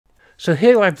So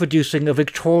here I'm producing a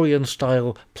Victorian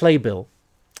style playbill,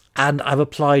 and I've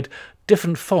applied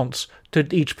different fonts to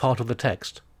each part of the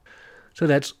text. So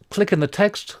let's click in the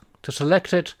text to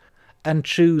select it and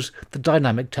choose the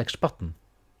dynamic text button.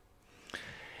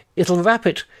 It'll wrap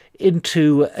it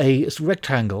into a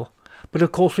rectangle, but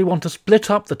of course we want to split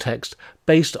up the text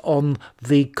based on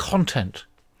the content.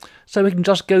 So we can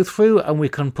just go through and we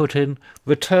can put in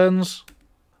returns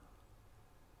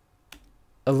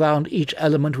around each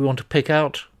element we want to pick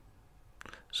out.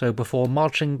 So before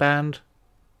marching band,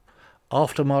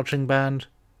 after marching band,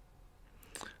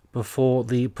 before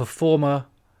the performer,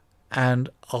 and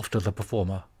after the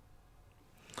performer.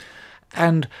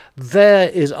 And there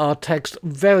is our text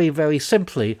very, very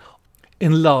simply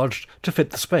enlarged to fit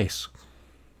the space.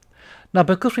 Now,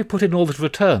 because we put in all these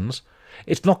returns,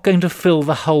 it's not going to fill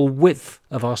the whole width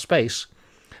of our space,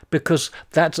 because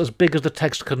that's as big as the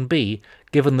text can be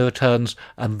given the returns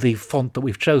and the font that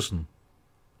we've chosen.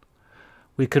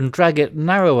 We can drag it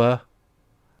narrower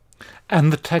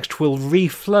and the text will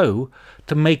reflow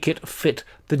to make it fit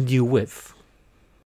the new width.